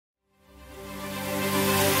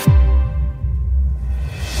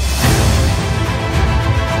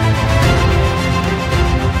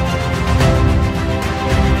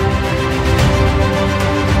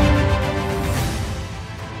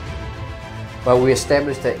Well, we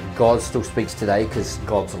established that God still speaks today because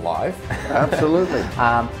God's alive. Absolutely.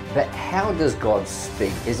 But how does God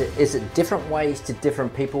speak? Is it different ways to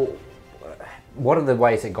different people? What are the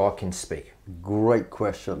ways that God can speak? Great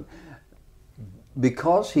question.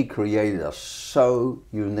 Because he created us so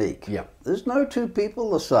unique, Yeah. there's no two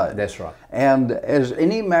people the same. That's right. And as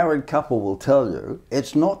any married couple will tell you,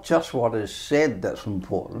 it's not just what is said that's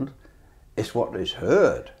important, it's what is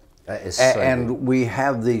heard. That is so And good. we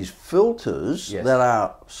have these filters Yes. that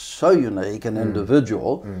are so unique and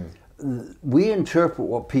individual. We interpret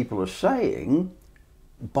what people are saying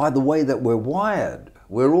by the way that we're wired.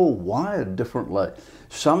 We're all wired differently.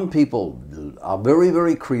 Some people are very,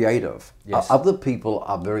 very creative. Yes. Other people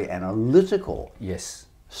are very analytical, Yes.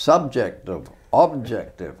 subjective,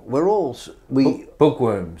 objective. We're all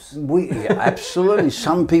Bookworms. absolutely.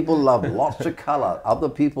 Some people love lots of color. Other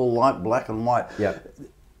people like black and white. Yeah.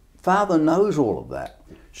 Father knows all of that.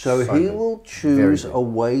 So So he good. will Very choose good. a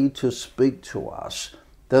way to speak to us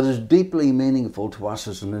that is deeply meaningful to us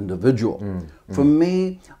as an individual. For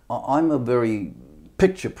me, I'm a very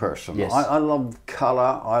picture person. Yes. I love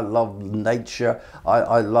color, I love nature,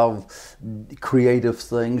 I love creative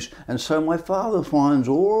things. And so my father finds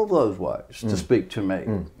all of those ways to speak to me.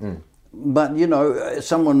 But you know,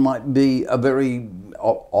 someone might be a very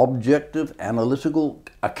objective, analytical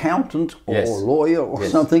accountant or Yes. lawyer or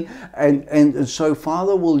Yes. something, and so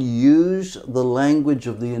Father will use the language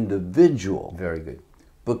of the individual, Very good.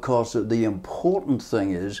 because the important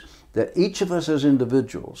thing is that each of us as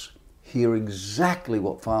individuals hear exactly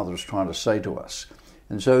what Father is trying to say to us,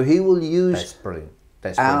 and so He will use That's brilliant.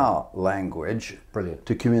 That's brilliant. our language Brilliant.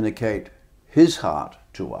 to communicate His heart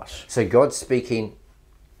to us. So God's speaking,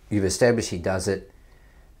 you've established He does it.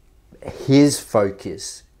 His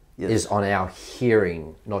focus Yes. is on our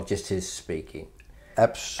hearing, not just His speaking.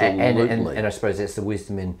 Absolutely. And I suppose that's the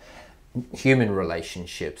wisdom in human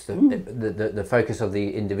relationships. The focus of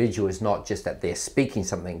the individual is not just that they're speaking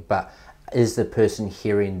something, but is the person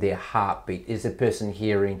hearing their heartbeat? Is the person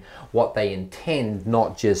hearing what they intend,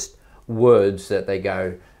 not just words that they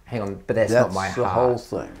go, hang on, but that's not my That's the heart. whole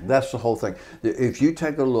thing. That's the whole thing. If you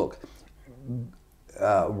take a look,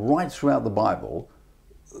 right throughout the Bible,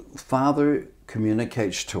 Father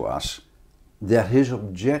communicates to us that His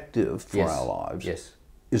objective for Yes. our lives Yes.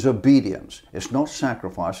 is obedience. It's not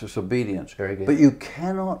sacrifice, it's obedience. Very good. But you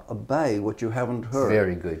cannot obey what you haven't heard.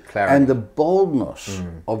 Very good. Clarity. And the boldness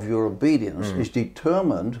of your obedience is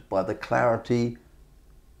determined by the clarity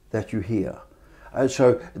that you hear. And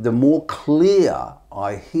so the more clear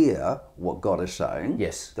I hear what God is saying,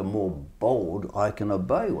 Yes. the more bold I can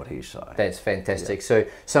obey what He's saying. That's fantastic. So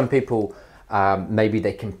some people, maybe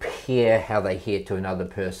they compare how they hear to another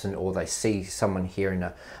person, or they see someone hearing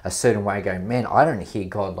a certain way going, man, I don't hear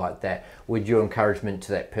God like that. Would your encouragement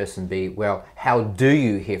to that person be, well, how do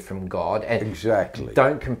you hear from God? And Exactly.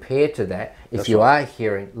 don't compare to that. If That's you right. are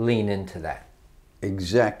hearing, lean into that.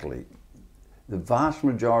 Exactly. The vast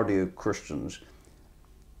majority of Christians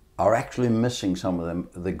are actually missing some of them,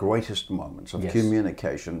 the greatest moments of Yes.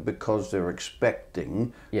 communication, because they're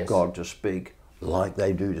expecting Yes. God to speak like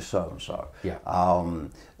they do to so and so. Yeah.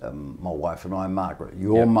 My wife and I, Margaret,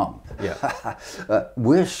 your Yeah. mum. Yeah.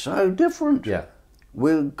 We're so different. Yeah.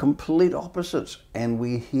 We're complete opposites, and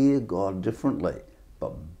we hear God differently.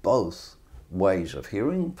 But both ways of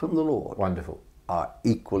hearing from the Lord Wonderful. are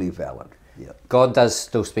equally valid. Yeah. God does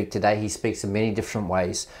still speak today. He speaks in many different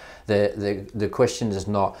ways. The question is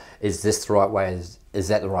not, is this the right way? Is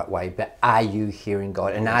that the right way? But are you hearing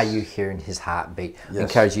God? And are you hearing His heartbeat? I Yes.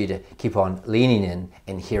 encourage you to keep on leaning in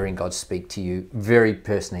and hearing God speak to you very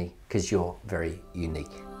personally, because you're very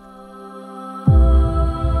unique.